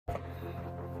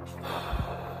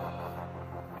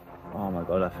my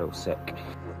God, I feel sick.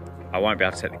 I won't be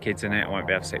able to take the kids in it. I won't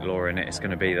be able to take Laura in it. It's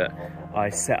going to be that I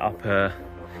set up a,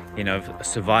 you know, a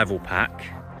survival pack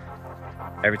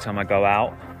every time I go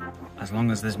out. As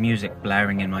long as there's music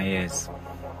blaring in my ears,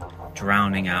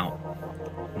 drowning out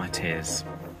my tears.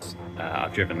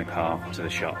 I've driven the car to the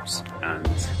shops and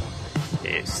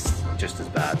it's just as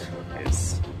bad.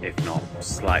 It's, if not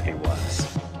slightly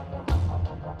worse.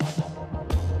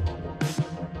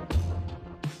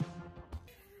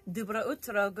 Dobro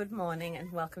utro, good morning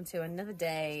and welcome to another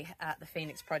day at the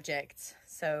Phoenix Project.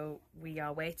 So we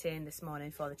are waiting this morning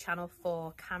for the Channel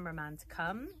 4 cameraman to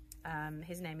come.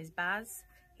 His name is Baz,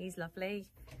 he's lovely.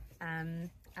 I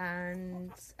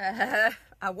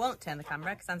won't turn the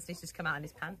camera because Anthony's just come out in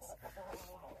his pants.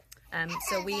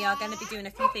 So we are going to be doing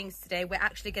a few things today. We're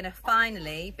actually going to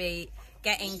finally be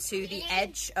getting to the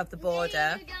edge of the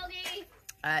border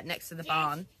next to the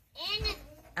barn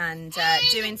and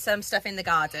doing some stuff in the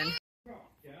garden. So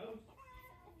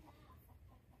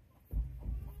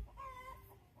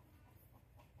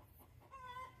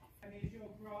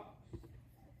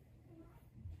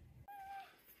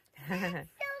cute!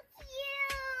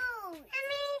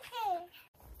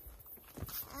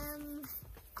 Amazing!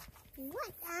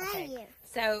 What are you?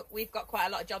 So we've got quite a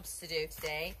lot of jobs to do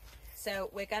today. So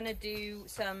we're going to do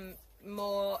some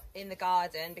more in the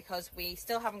garden because we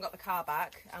still haven't got the car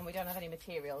back and we don't have any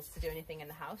materials to do anything in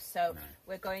the house. So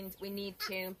we need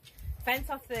to fence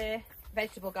off the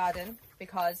vegetable garden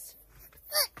because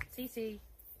we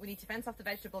need to fence off the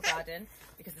vegetable garden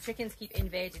because the chickens keep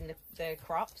invading the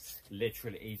crops.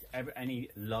 Literally eat any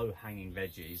low-hanging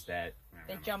veggies that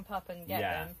they jump up and get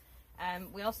them.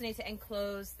 We also need to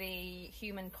enclose the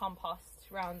human compost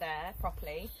around there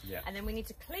properly, and then we need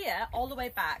to clear all the way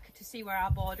back to see where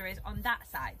our border is on that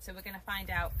side. So we're going to find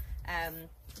out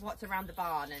what's around the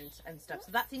barn and stuff.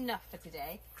 So that's enough for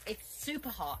today. It's super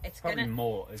hot. It's probably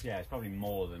more. Yeah, it's probably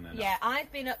more than enough. Yeah,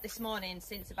 I've been up this morning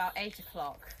since about 8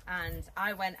 o'clock, and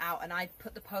I went out and I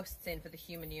put the posts in for the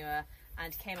humanure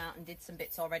and came out and did some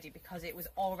bits already because it was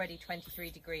already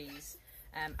 23 degrees.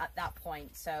 At that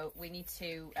point, so we need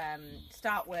to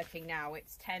start working now.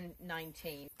 It's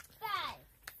 10:19.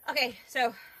 Okay,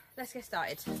 so let's get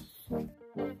started.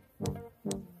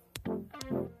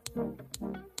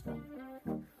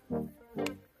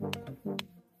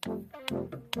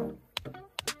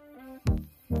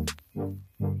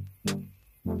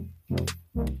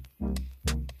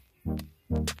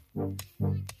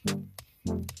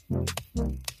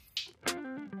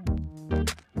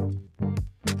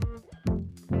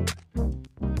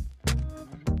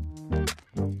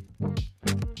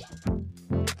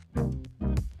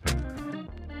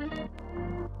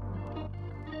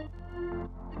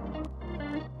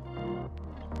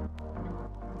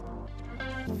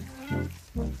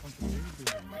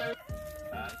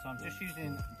 So I'm just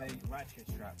using the ratchet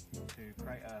strap to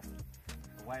create a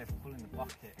way of pulling the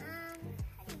bucket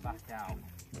back out.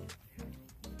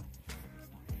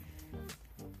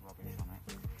 Rubbish on it.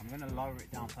 I'm going to lower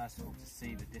it down first of all to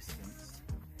see the distance.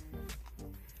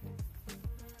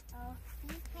 Oh,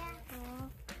 be careful.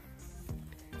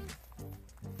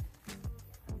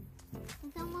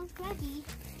 It's almost ready.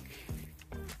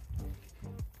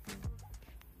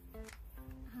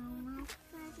 Almost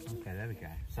ready. Okay, there we go.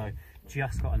 So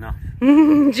just got enough.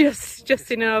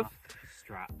 just enough.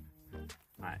 Strap.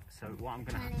 Right, so what I'm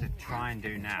going to have to try and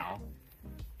do now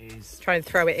is try and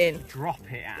throw it in. Drop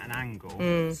it at an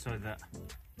angle so that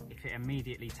if it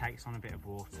immediately takes on a bit of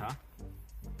water,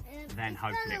 then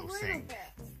hopefully it will sink.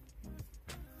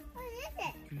 What is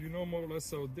it? Do you know more or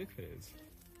less how deep it is?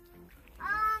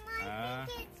 I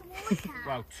think it's water.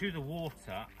 Well, to the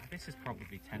water, this is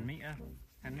probably 10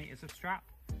 meters of strap.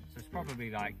 So it's probably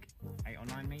like 8 or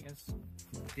 9 meters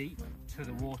deep to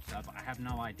the water, but I have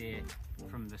no idea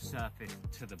from the surface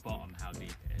to the bottom how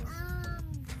deep it is.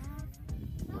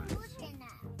 What's in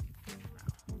that?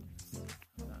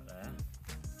 That there.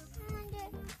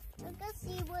 And let's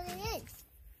see what it is.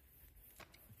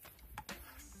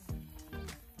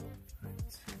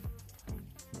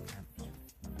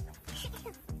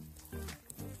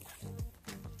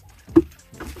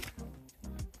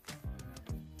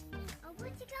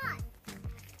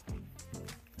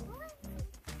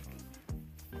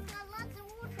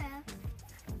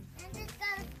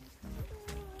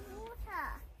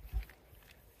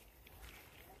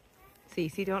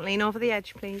 Cece, don't lean over the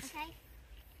edge, please. Okay.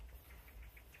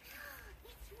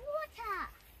 It's water.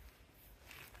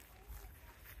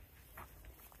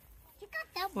 You got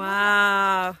the water.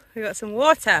 Wow, we got some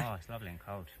water. Oh, it's lovely and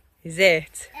cold. Is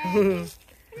it? Can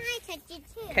I touch it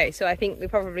too? Okay, so I think we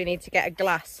probably need to get a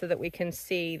glass so that we can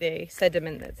see the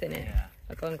sediment that's in it. Yeah.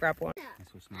 I'll go and grab one.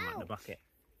 This will smell like the bucket.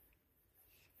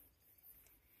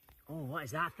 Oh, what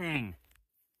is that thing?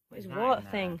 What is what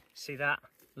thing? See that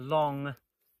long?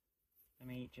 Let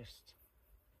me just.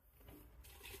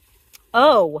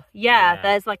 Oh, yeah,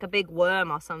 there's like a big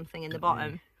worm or something in the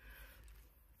bottom.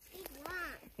 Big one.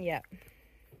 Yeah.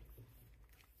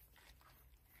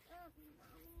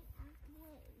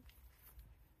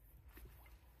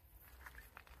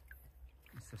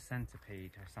 It's a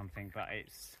centipede or something, but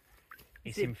it's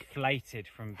inflated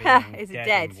from being Is it dead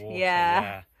dead? in water.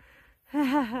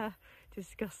 Yeah.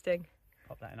 Disgusting.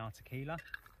 Pop that in our tequila.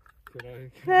 Could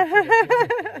I?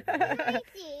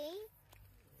 See?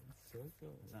 So,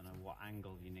 I don't know what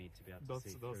angle you need to be able to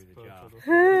see through the jar.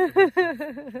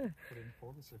 Put in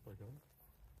focus if I can.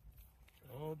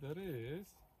 Oh, there it is.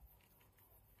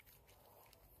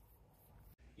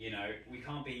 You know, we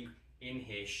can't be in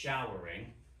here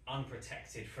showering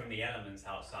unprotected from the elements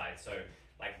outside. So,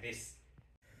 like this.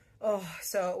 Oh,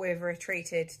 so we've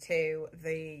retreated to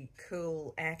the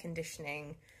cool air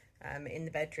conditioning in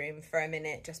the bedroom for a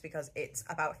minute, just because it's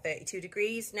about 32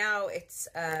 degrees now. It's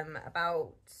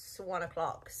about 1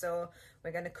 o'clock, so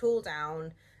we're going to cool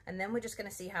down, and then we're just going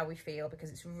to see how we feel,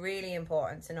 because it's really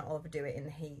important to not overdo it in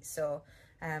the heat. So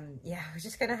yeah, we're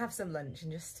just going to have some lunch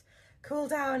and just cool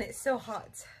down. It's so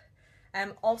hot.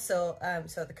 Also,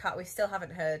 so the car, we still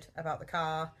haven't heard about the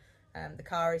car. The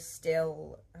car is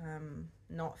still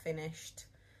not finished,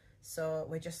 so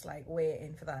we're just like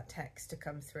waiting for that text to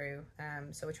come through.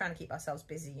 So we're trying to keep ourselves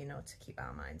busy, you know, to keep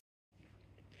our minds.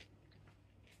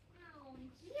 Oh,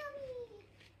 yummy.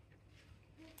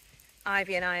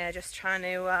 Ivy and I are just trying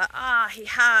to, he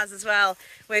has as well.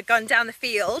 We've gone down the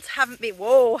field, haven't been,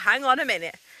 whoa, hang on a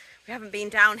minute. We haven't been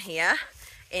down here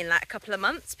in like a couple of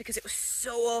months because it was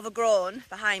so overgrown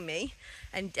behind me.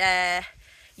 And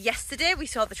yesterday we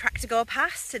saw the tractor go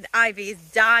past, and Ivy is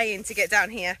dying to get down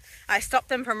here. I stopped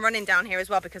them from running down here as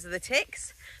well because of the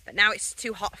ticks, but now it's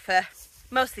too hot for,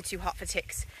 mostly too hot for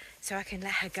ticks. So I can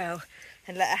let her go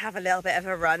and let her have a little bit of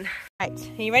a run. Right,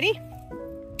 are you ready?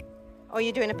 Oh,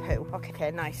 you're doing a poo.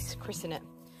 Okay, nice. Christen it.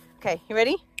 Okay, you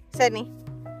ready? Sydney.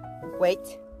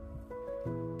 Wait.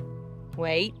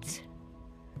 Wait.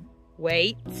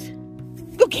 Wait.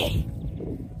 Okay.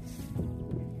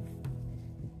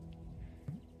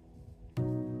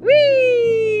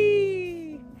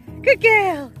 Whee! Good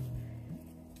girl.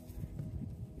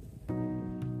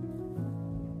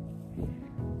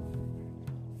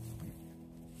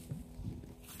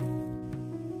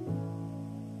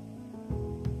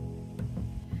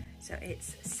 So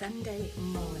it's Sunday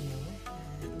morning,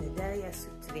 Nedelia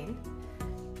Sutrin,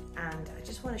 and I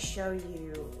just want to show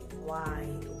you why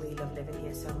we love living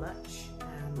here so much.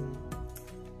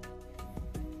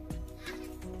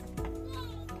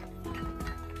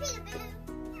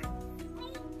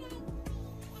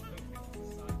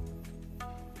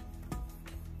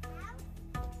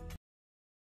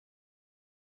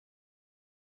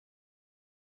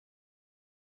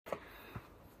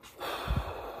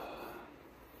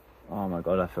 Oh my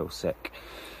God, I feel sick.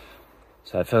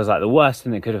 So it feels like the worst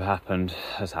thing that could have happened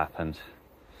has happened.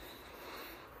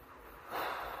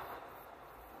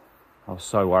 I was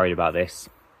so worried about this.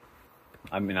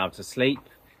 I haven't been able to sleep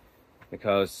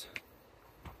because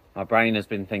my brain has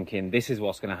been thinking this is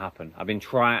what's going to happen. I've been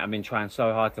trying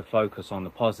so hard to focus on the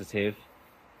positive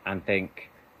and think,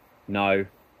 no,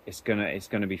 it's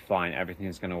gonna be fine.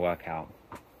 Everything's gonna work out.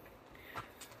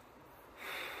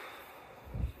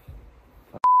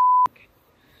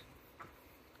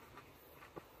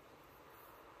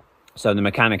 So the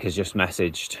mechanic has just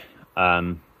messaged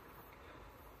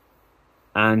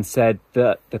and said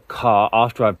that the car,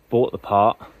 after I bought the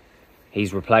part,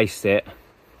 he's replaced it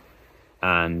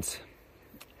and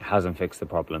hasn't fixed the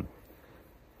problem.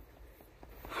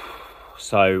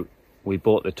 So we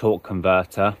bought the torque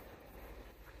converter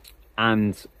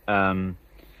and the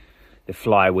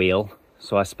flywheel.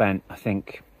 So I spent, I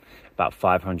think, about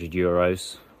 500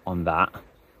 euros on that.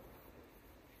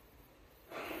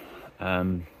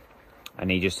 And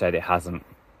he just said it hasn't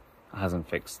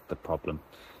fixed the problem.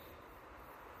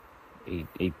 He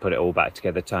put it all back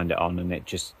together, turned it on, and it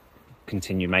just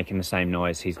continued making the same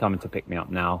noise. He's coming to pick me up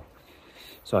now,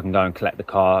 so I can go and collect the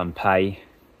car and pay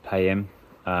him.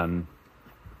 You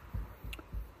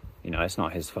know, it's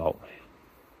not his fault.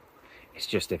 It's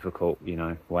just difficult, you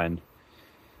know, when,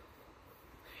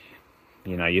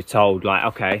 you know, you're told, like,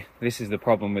 okay, this is the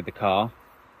problem with the car.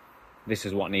 This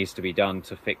is what needs to be done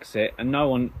to fix it. And no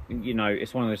one, you know,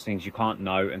 it's one of those things you can't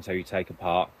know until you take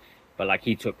apart. But like,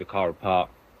 he took the car apart,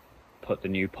 put the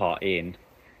new part in,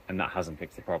 and that hasn't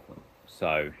fixed the problem.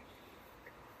 So,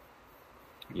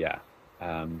 yeah.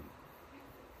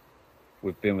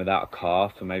 we've been without a car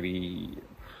for maybe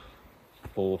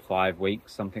 4 or 5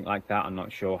 weeks, something like that. I'm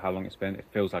not sure how long it's been. It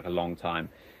feels like a long time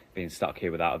being stuck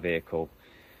here without a vehicle.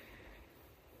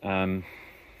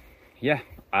 Yeah,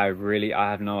 I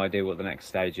have no idea what the next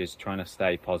stage is. Trying to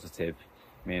stay positive.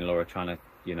 Me and Laura trying to,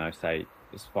 you know, say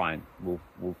it's fine.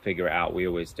 We'll figure it out. We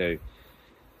always do.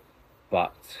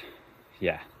 But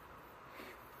yeah,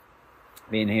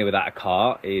 being here without a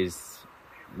car is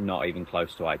not even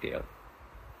close to ideal.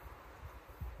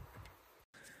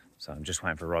 So I'm just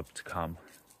waiting for Rob to come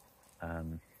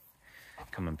and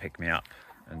pick me up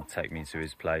and take me to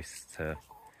his place to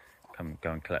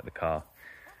go and collect the car.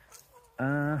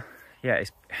 Yeah,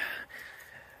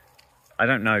 I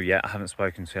don't know yet. I haven't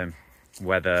spoken to him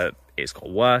whether it's got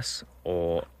worse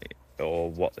or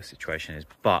what the situation is.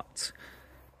 But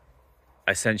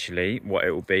essentially, what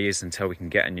it will be is until we can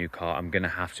get a new car, I'm going to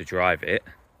have to drive it,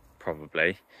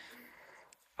 probably.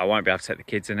 I won't be able to take the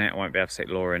kids in it. I won't be able to take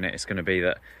Laura in it. It's going to be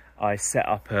that I set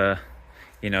up a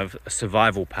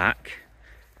survival pack.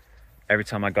 Every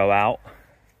time I go out,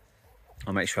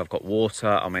 I'll make sure I've got water.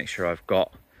 I'll make sure I've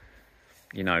got,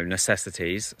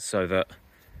 necessities, so that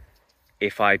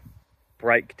if I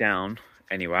break down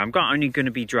anywhere, I'm only going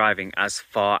to be driving as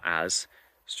far as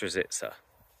Strazitsa,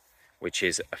 which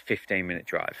is a 15-minute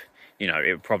drive. It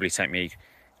would probably take me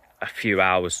a few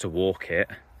hours to walk it,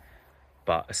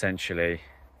 but essentially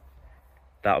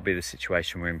that'll be the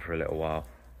situation we're in for a little while.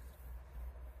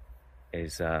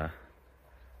 Is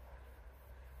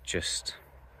just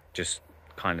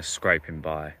kind of scraping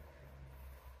by.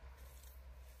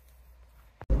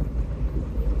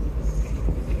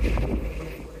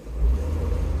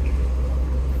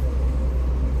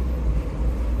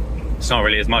 It's not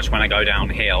really as much when I go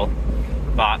downhill,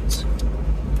 but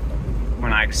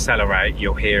when I accelerate,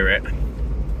 you'll hear it.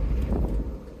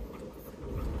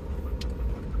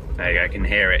 There you go, I can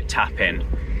hear it tapping.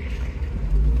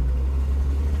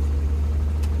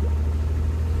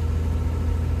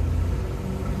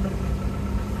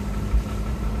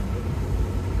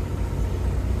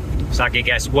 It's like it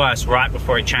gets worse right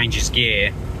before it changes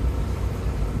gear.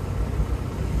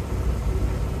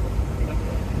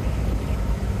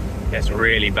 Gets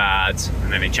really bad,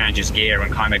 and then it changes gear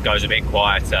and kind of goes a bit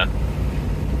quieter.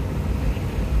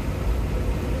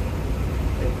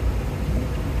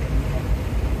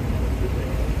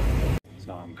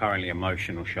 So I'm currently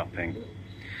emotional shopping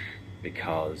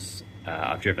because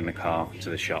I've driven the car to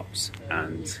the shops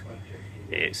and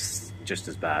it's just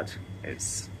as bad.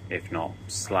 It's, if not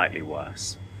slightly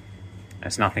worse.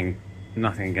 It's nothing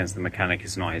against the mechanic,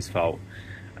 it's not his fault.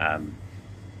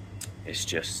 It's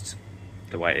just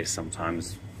the way it is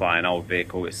sometimes. Buy an old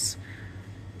vehicle, it's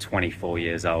 24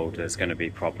 years old, there's going to be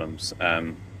problems.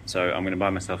 So I'm going to buy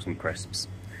myself some crisps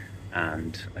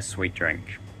and a sweet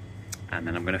drink, and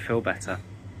then I'm going to feel better.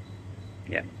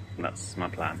 Yeah, that's my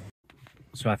plan.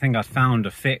 So I think I found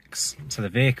a fix to the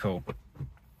vehicle.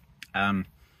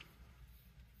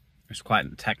 It's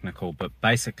quite technical, but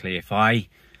basically if I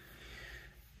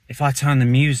turn the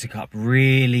music up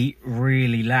really,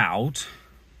 really loud,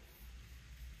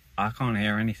 I can't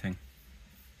hear anything.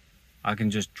 I can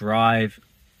just drive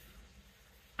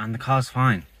and the car's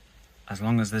fine, as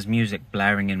long as there's music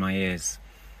blaring in my ears,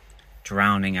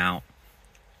 drowning out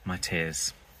my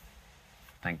tears.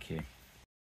 Thank you.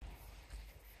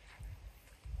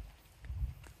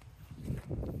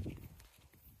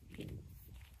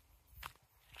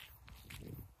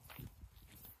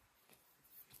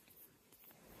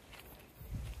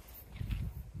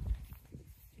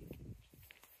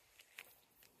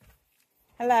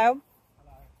 Hello.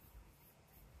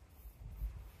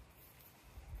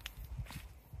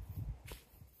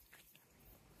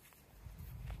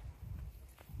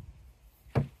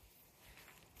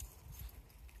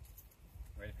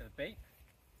 Ready for the beep?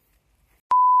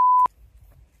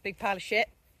 Big pile of shit.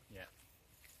 Yeah.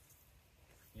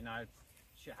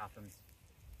 Shit happens.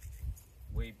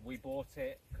 We bought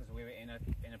it because we were in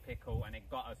a pickle and it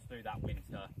got us through that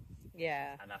winter.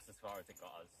 Yeah. And that's as far as it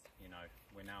got us.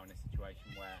 We're now in a situation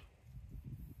where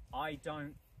I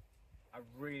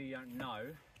really don't know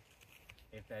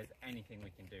if there's anything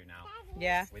we can do now.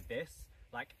 Yeah. With this,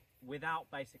 like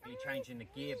without basically changing the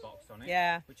gearbox on it.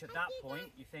 Yeah. Which at that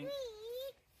point you think,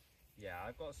 yeah,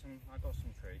 I've got some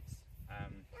treats.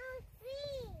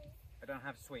 I don't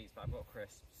have sweets, but I've got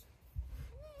crisps.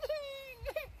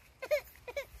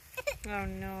 Oh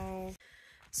no.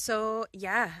 So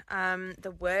yeah,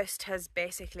 the worst has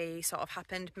basically sort of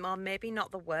happened. Well, maybe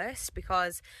not the worst,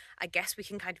 because I guess we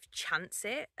can kind of chance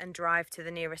it and drive to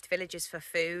the nearest villages for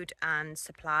food and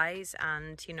supplies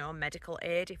and, medical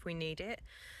aid if we need it.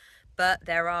 But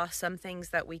there are some things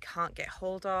that we can't get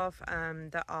hold of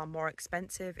that are more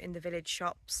expensive in the village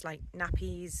shops, like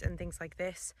nappies and things like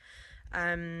this.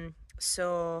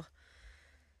 So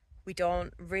we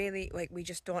don't really, like, we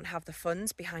just don't have the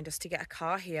funds behind us to get a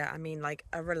car here. I mean, like,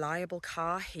 a reliable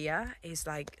car here is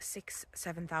like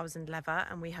 6,000-7,000 leather,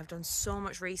 and we have done so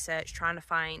much research trying to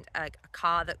find a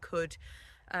car that could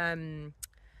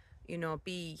you know,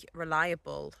 be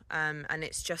reliable, and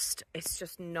it's just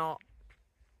not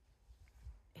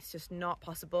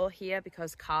possible here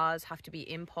because cars have to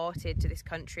be imported to this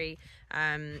country.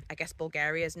 I guess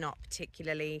Bulgaria is not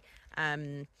particularly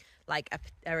like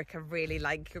a really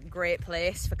like great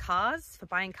place for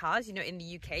buying cars. You know, in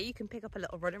the UK you can pick up a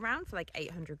little runaround for like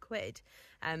 800 quid,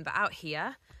 but out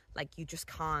here, like, you just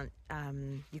can't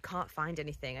find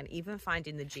anything, and even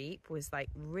finding the Jeep was like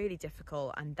really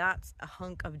difficult, and that's a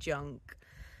hunk of junk.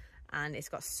 And it's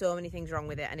got so many things wrong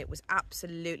with it, and it was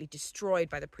absolutely destroyed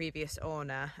by the previous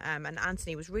owner, and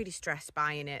Anthony was really stressed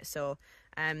buying it. So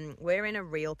we're in a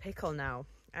real pickle now,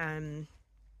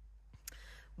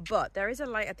 but there is a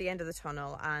light at the end of the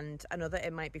tunnel. And I know that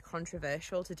it might be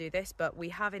controversial to do this, but we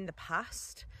have in the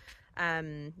past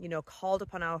you know, called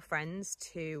upon our friends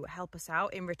to help us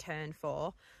out in return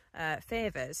for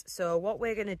favors. So what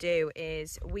we're going to do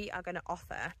is we are going to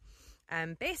offer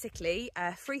basically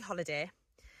a free holiday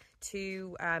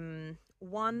to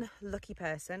one lucky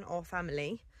person or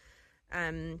family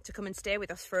to come and stay with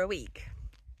us for a week.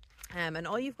 And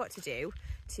all you've got to do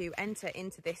to enter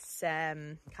into this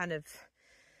kind of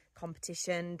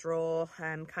competition draw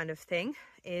kind of thing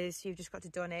is you've just got to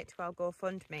donate to our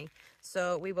GoFundMe.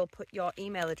 So we will put your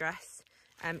email address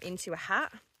into a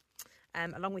hat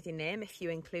along with your name if you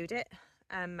include it.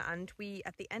 And we,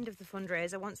 at the end of the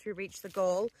fundraiser, once we reach the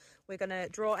goal, we're going to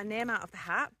draw a name out of the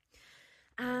hat.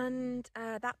 And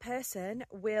that person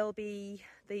will be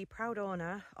the proud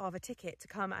owner of a ticket to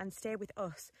come and stay with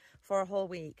us for a whole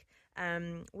week.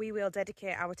 We will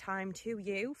dedicate our time to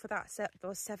you for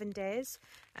those 7 days.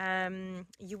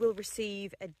 You will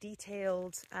receive a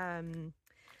detailed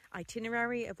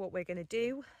itinerary of what we're going to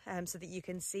do, so that you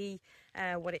can see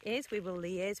what it is. We will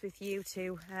liaise with you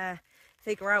to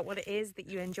figure out what it is that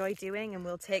you enjoy doing, and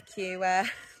we'll take you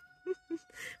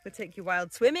we'll take you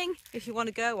wild swimming if you want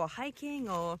to go, or hiking,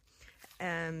 or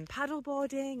paddle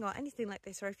boarding, or anything like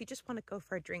this. Or if you just want to go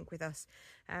for a drink with us,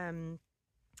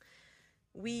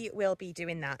 we will be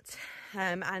doing that.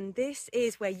 And this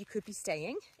is where you could be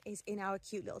staying, is in our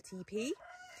cute little teepee.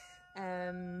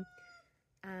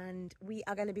 And we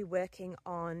are going to be working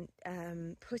on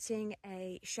putting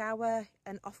an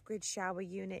off-grid shower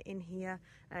unit in here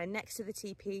next to the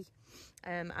teepee,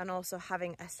 and also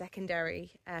having a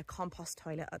secondary compost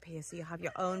toilet up here, so you have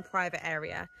your own private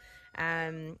area.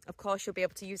 Of course, you'll be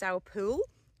able to use our pool,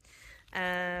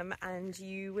 and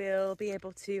you will be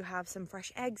able to have some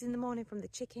fresh eggs in the morning from the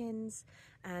chickens,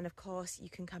 and of course you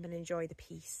can come and enjoy the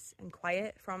peace and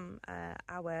quiet from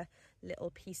our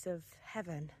little piece of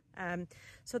heaven.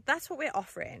 So that's what we're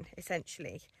offering,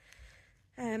 essentially.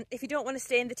 If you don't want to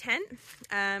stay in the tent,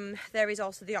 there is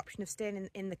also the option of staying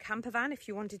in the camper van. If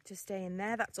you wanted to stay in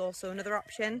there, that's also another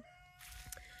option.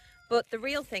 But the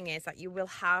real thing is that you will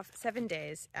have 7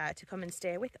 days to come and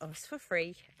stay with us for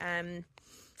free. And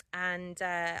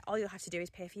all you'll have to do is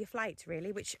pay for your flights,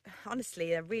 really, which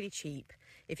honestly are really cheap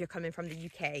if you're coming from the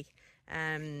UK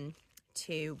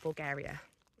to Bulgaria.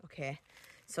 Okay,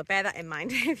 so bear that in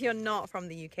mind. If you're not from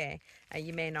the UK,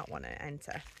 you may not want to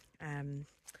enter.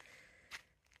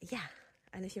 Yeah,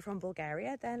 and if you're from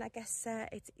Bulgaria, then I guess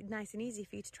it's nice and easy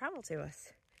for you to travel to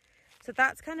us. So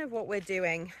that's kind of what we're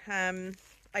doing.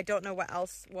 I don't know what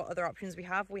other options we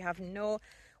have.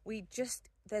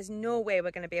 There's no way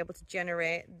we're going to be able to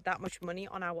generate that much money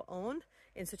on our own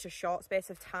in such a short space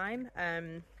of time.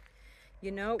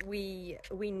 You know, we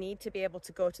need to be able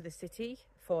to go to the city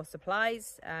for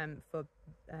supplies, for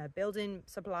building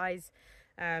supplies.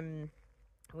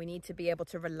 We need to be able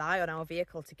to rely on our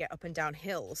vehicle to get up and down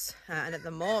hills. And at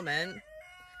the moment,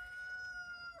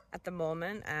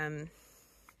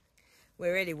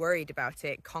 we're really worried about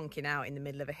it conking out in the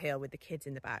middle of a hill with the kids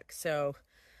in the back. So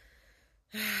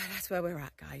that's where we're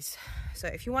at, guys. So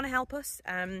if you want to help us,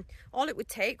 all it would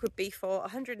take would be for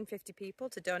 150 people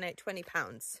to donate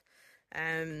 £20.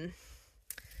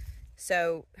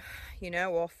 So, you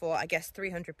know, or for, I guess,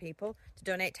 300 people to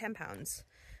donate £10.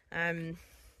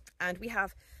 And we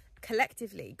have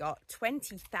collectively got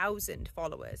 20,000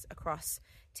 followers across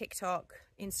TikTok,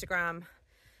 Instagram,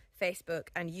 Facebook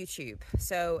and YouTube.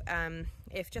 So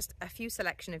if just a few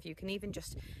selection of you can even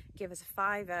just give us a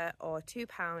 £5 or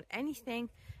 £2, anything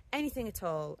anything at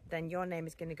all, then your name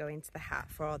is going to go into the hat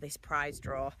for this prize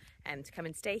draw to come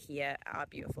and stay here at our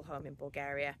beautiful home in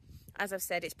Bulgaria. As I've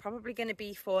said, it's probably going to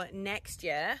be for next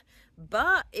year,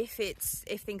 but if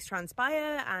things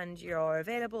transpire and you're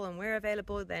available and we're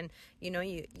available, then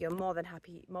you're more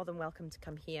than welcome to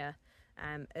come here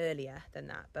earlier than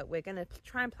that. But we're going to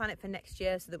try and plan it for next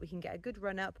year so that we can get a good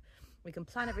run up. We can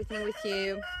plan everything with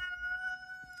you.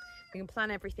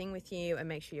 And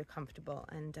make sure you're comfortable.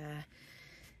 And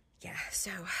yeah,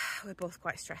 so we're both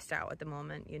quite stressed out at the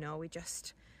moment. We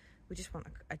just want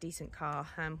a decent car.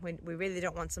 We really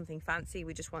don't want something fancy.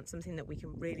 We just want something that we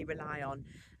can really rely on.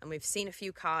 And we've seen a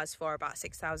few cars for about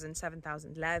 6,000,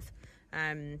 7,000 lev.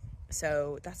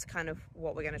 So that's kind of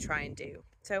what we're going to try and do.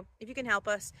 So if you can help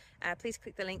us, please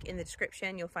click the link in the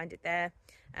description. You'll find it there.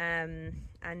 And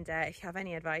if you have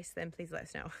any advice, then please let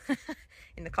us know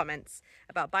in the comments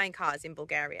about buying cars in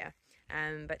Bulgaria.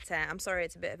 But I'm sorry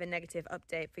it's a bit of a negative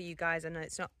update for you guys. I know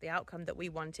it's not the outcome that we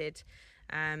wanted,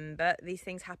 but these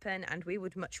things happen, and we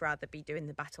would much rather be doing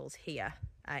the battles here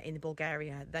in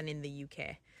Bulgaria than in the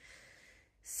UK.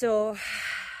 So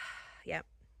yeah,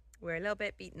 we're a little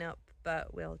bit beaten up,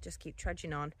 but we'll just keep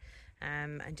trudging on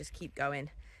and just keep going.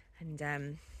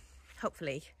 And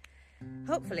hopefully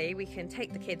we can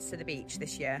take the kids to the beach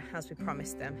this year as we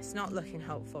promised them. It's not looking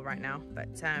hopeful right now,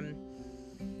 but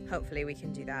hopefully we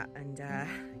can do that. And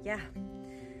yeah,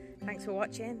 thanks for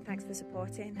watching, thanks for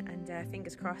supporting, and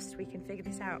fingers crossed we can figure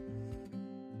this out.